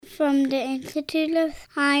from the Institute of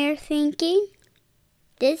Higher Thinking.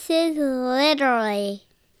 This is Literally.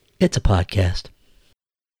 It's a podcast.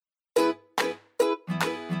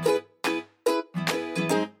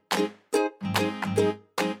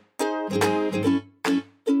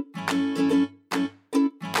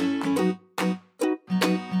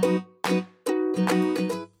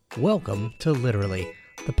 Welcome to Literally,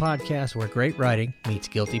 the podcast where great writing meets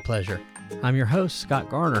guilty pleasure. I'm your host,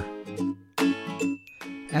 Scott Garner.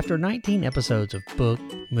 After 19 episodes of book,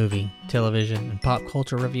 movie, television, and pop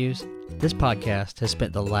culture reviews, this podcast has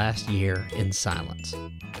spent the last year in silence.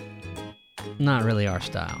 Not really our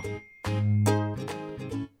style.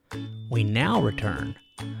 We now return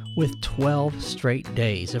with 12 straight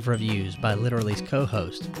days of reviews by Literally's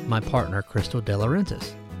co-host, my partner, Crystal De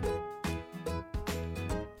Laurentiis.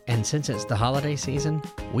 And since it's the holiday season,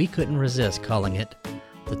 we couldn't resist calling it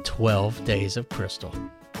the 12 Days of Crystal.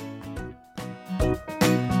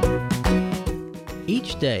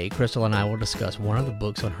 Each day, Crystal and I will discuss one of the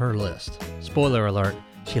books on her list. Spoiler alert,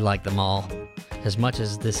 she liked them all. As much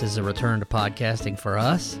as this is a return to podcasting for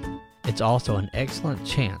us, it's also an excellent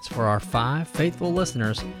chance for our 5 faithful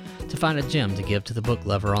listeners to find a gem to give to the book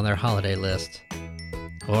lover on their holiday list.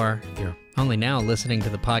 Or, if you're only now listening to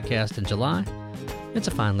the podcast in July, it's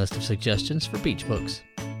a fine list of suggestions for beach books.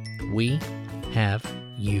 We have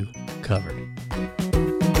you covered.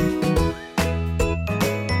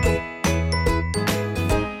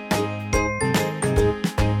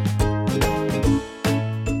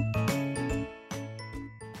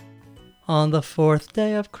 On the 4th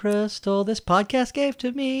day of Crystal, this podcast gave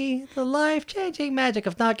to me the life-changing magic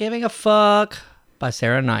of not giving a fuck by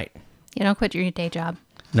Sarah Knight. You don't quit your day job.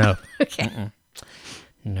 No. Okay.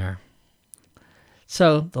 No.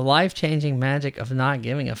 So, the life-changing magic of not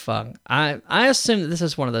giving a fuck. I assume that this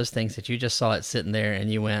is one of those things that you just saw it sitting there and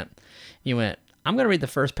you went, I'm going to read the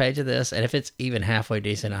first page of this, and if it's even halfway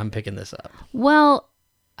decent, I'm picking this up. Well,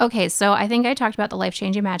 okay, so I think I talked about the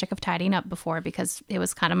life-changing magic of tidying up before because it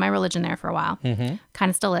was kind of my religion there for a while. Mm-hmm. Kind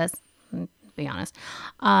of still is, to be honest.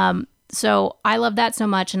 So I love that so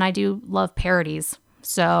much, and I do love parodies.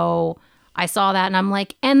 So I saw that, and I'm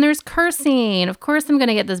like, and there's cursing. Of course I'm going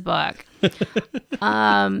to get this book.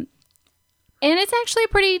 And it's actually a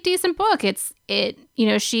pretty decent book.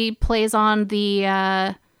 She plays on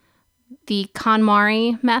the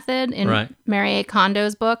KonMari method in right. Marie A.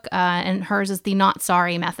 Kondo's book, and hers is the not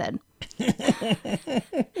sorry method.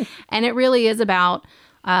 And it really is about,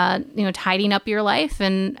 tidying up your life,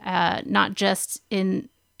 and not just in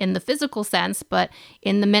the physical sense, but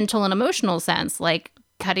in the mental and emotional sense, like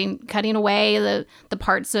cutting away the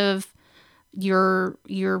parts of your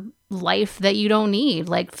life that you don't need,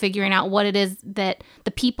 like figuring out what it is that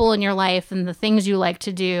the people in your life and the things you like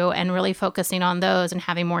to do, and really focusing on those and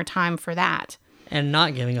having more time for that. And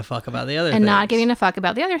not giving a fuck about the other things. And not giving a fuck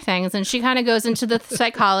about the other things. And she kind of goes into the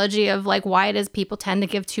psychology of like why it is people tend to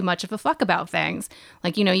give too much of a fuck about things.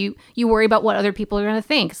 Like, you worry about what other people are going to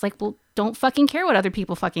think. It's like, well, don't fucking care what other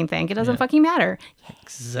people fucking think. It doesn't fucking matter.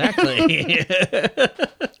 Exactly.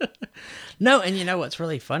 No, and you know what's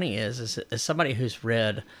really funny is somebody who's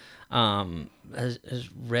read has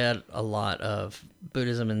read a lot of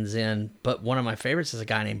Buddhism and Zen, but one of my favorites is a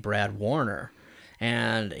guy named Brad Warner,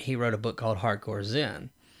 and he wrote a book called Hardcore Zen,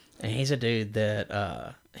 and he's a dude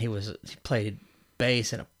that he played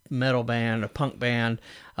bass in a metal band, a punk band.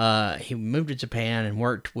 He moved to Japan and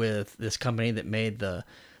worked with this company that made the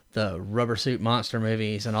Rubber Suit Monster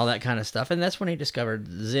movies and all that kind of stuff, and that's when he discovered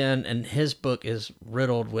Zen, and his book is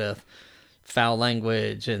riddled with foul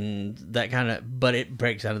language and that kind of, but it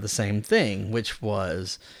breaks out of the same thing, which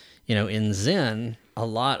was, in Zen, a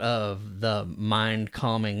lot of the mind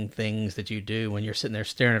calming things that you do when you're sitting there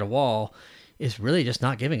staring at a wall is really just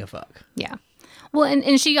not giving a fuck. Yeah. Well,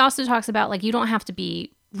 and she also talks about like, you don't have to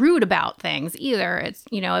be rude about things either. It's,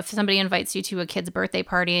 if somebody invites you to a kid's birthday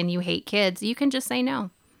party and you hate kids, you can just say no.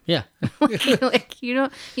 Yeah. like you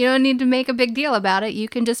don't need to make a big deal about it. You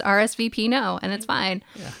can just RSVP no, and it's fine.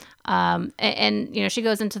 Yeah. And she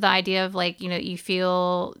goes into the idea of like, you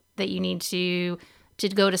feel that you need to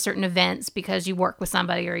go to certain events because you work with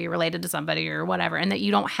somebody or you're related to somebody or whatever, and that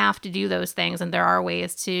you don't have to do those things. And there are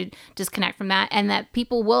ways to disconnect from that, and that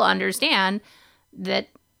people will understand that,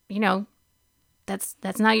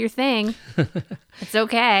 that's not your thing. It's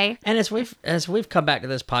okay. And as we've come back to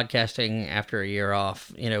this podcasting after a year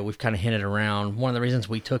off, we've kind of hinted around, one of the reasons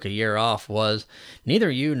we took a year off was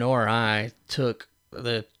neither you nor I took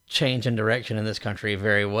the change in direction in this country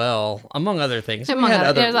very well, among other things. We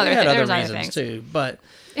had other reasons too, but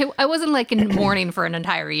I wasn't like in mourning for an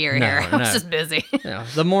entire year here. I was just busy.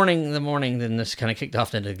 The mourning then this kind of kicked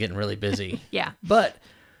off into getting really busy. Yeah. But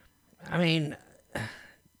I mean,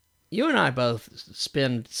 you and I both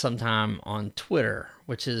spend some time on Twitter,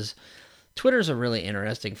 Twitter's a really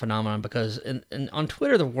interesting phenomenon because on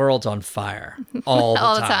Twitter, the world's on fire all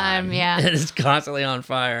the time. Yeah. And it's constantly on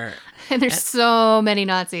fire. And there's so many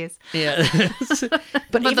Nazis. Yeah.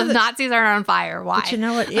 But the Nazis are on fire. Why? But you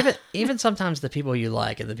know what? Even sometimes the people you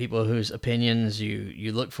like and the people whose opinions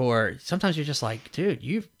you look for, sometimes you're just like, dude,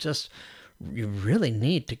 you really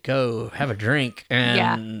need to go have a drink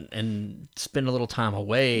and spend a little time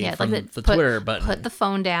away from the Twitter button. Put the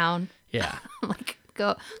phone down. Yeah. Like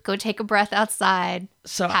go take a breath outside.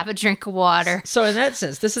 So have a drink of water. So in that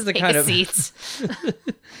sense, this is the kind of seats.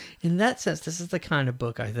 In that sense, this is the kind of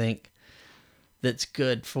book I think that's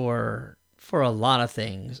good for a lot of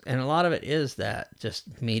things, and a lot of it is that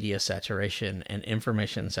just media saturation and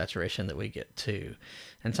information saturation that we get to.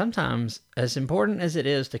 And sometimes, as important as it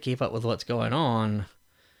is to keep up with what's going on,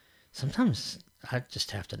 sometimes I just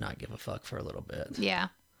have to not give a fuck for a little bit. Yeah,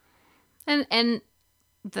 and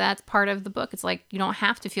that's part of the book. It's like you don't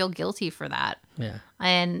have to feel guilty for that. Yeah,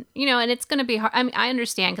 and and it's going to be hard. I mean, I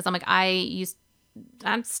understand because I'm like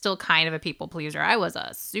I'm still kind of a people pleaser. I was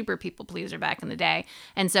a super people pleaser back in the day,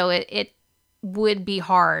 and so it would be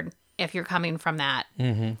hard if you're coming from that.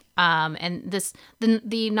 Mm-hmm. And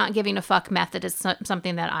the not giving a fuck method is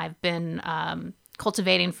something that I've been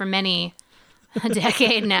cultivating for many a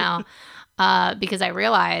decade now, because I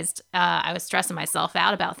realized I was stressing myself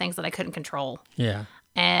out about things that I couldn't control. Yeah,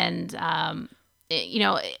 and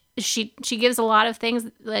she gives a lot of things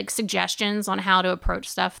like suggestions on how to approach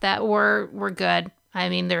stuff that were good. I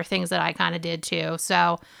mean, there are things that I kind of did too.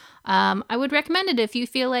 So I would recommend it if you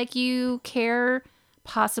feel like you care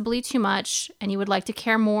possibly too much and you would like to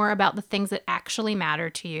care more about the things that actually matter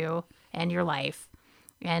to you and your life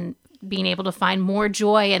and being able to find more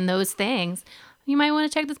joy in those things. You might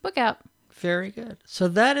want to check this book out. Very good. So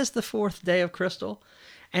that is the 4th day of Crystal.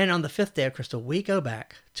 And on the 5th day of Crystal, we go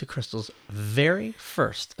back to Crystal's very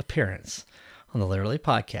first appearance on the Literally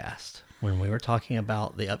Podcast when we were talking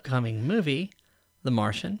about the upcoming movie, The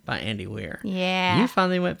Martian by Andy Weir. Yeah. You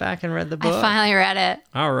finally went back and read the book. I finally read it.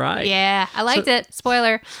 All right. Yeah, I liked it.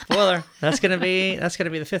 Spoiler. That's gonna be the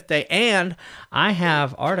 5th day. And I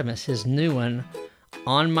have Artemis, his new one,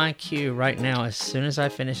 on my queue right now. As soon as I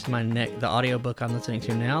finish the audiobook I'm listening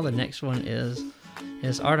to now, the next one is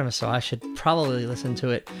Artemis, so I should probably listen to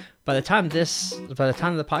it. By the time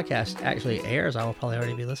the podcast actually airs, I will probably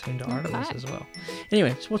already be listening to Artemis as well.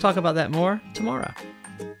 Anyway, so we'll talk about that more tomorrow.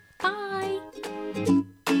 Bye.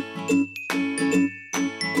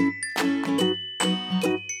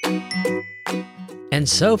 And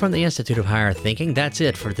so from the Institute of Higher Thinking, that's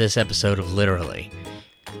it for this episode of Literally.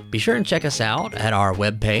 Be sure and check us out at our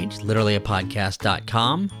webpage,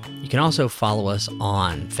 literallyapodcast.com. You can also follow us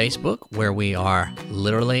on Facebook, where we are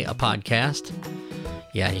Literally a Podcast.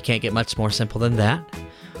 Yeah, you can't get much more simple than that.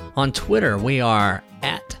 On Twitter, we are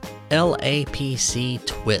at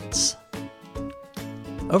LAPCTwits.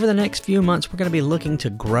 Over the next few months, we're going to be looking to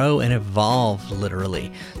grow and evolve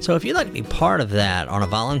Literally. So if you'd like to be part of that on a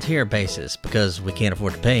volunteer basis, because we can't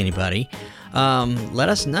afford to pay anybody, let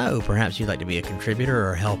us know. Perhaps you'd like to be a contributor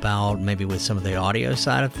or help out maybe with some of the audio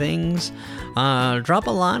side of things. Drop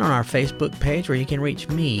a line on our Facebook page where you can reach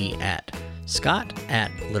me at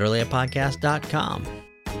scott@literallyapodcast.com.